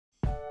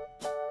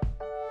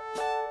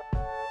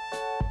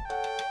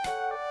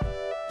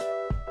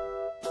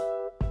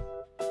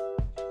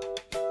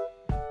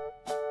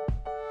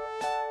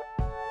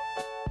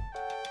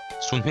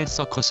순회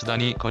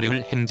서커스단이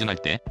거리를 행진할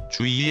때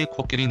주위에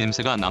코끼리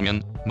냄새가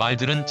나면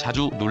말들은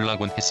자주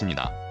놀라곤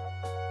했습니다.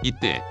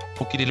 이때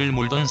코끼리를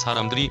몰던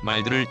사람들이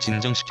말들을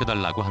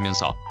진정시켜달라고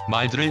하면서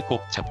말들을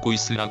꼭 잡고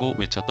있으라고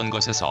외쳤던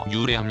것에서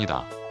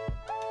유래합니다.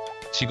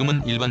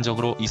 지금은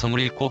일반적으로 이성을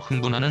잃고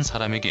흥분하는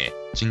사람에게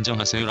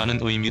진정하세요라는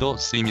의미로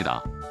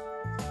쓰입니다.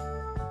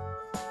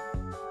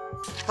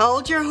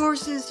 Hold your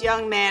horses,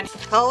 young man.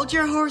 Hold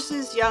your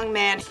horses, young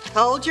man.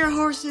 Hold your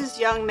horses,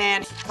 young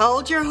man.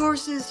 Hold your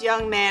horses,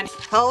 young man.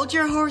 Hold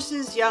your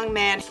horses, young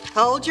man.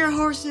 Hold your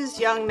horses,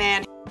 young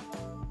man.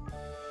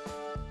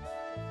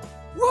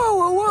 Whoa,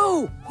 whoa,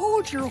 whoa!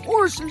 Hold your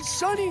horses,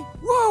 sonny!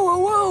 Whoa, whoa,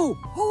 whoa!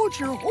 Hold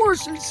your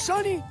horses,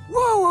 sonny!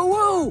 Whoa, whoa,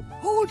 whoa!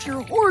 Hold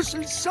your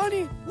horses,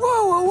 sonny!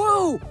 Whoa, whoa,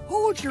 whoa!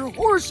 Hold your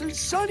horses,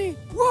 sonny!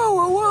 Whoa,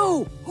 whoa,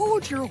 whoa!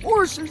 Hold your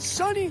horses,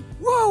 sonny!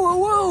 Whoa, whoa,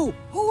 whoa!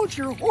 Hold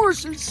your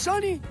horses,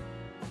 sonny!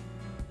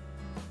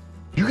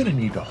 You're gonna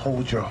need to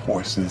hold your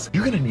horses.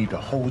 You're gonna need to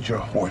hold your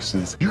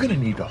horses. You're gonna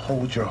need to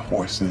hold your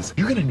horses.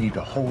 You're gonna need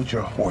to hold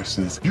your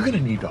horses. You're gonna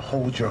need to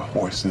hold your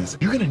horses.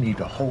 You're gonna need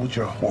to hold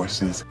your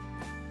horses.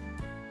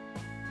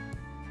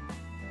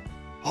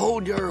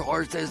 Hold your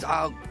horses,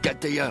 I'll get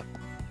to you.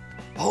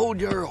 Hold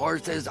your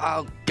horses,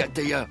 I'll get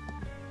to you.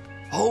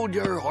 Hold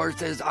your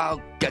horses,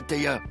 I'll get to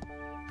you.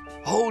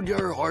 Hold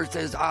your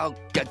horses, I'll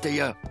get to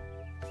you.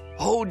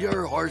 Hold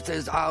your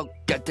horses, I'll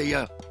get to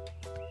you.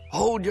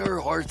 Hold your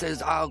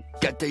horses, I'll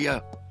get to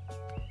you.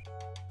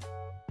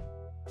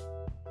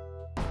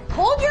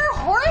 Hold your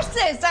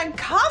horses, I'm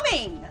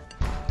coming!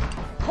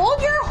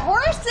 Hold your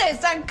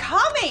horses, I'm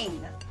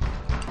coming!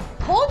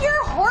 Hold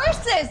your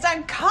horses,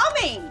 I'm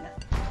coming!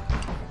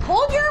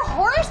 Hold your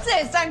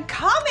horses, I'm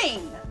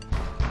coming!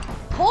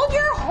 Hold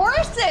your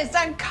horses,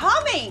 I'm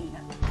coming!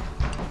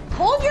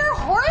 Hold your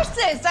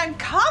horses, I'm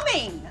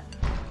coming!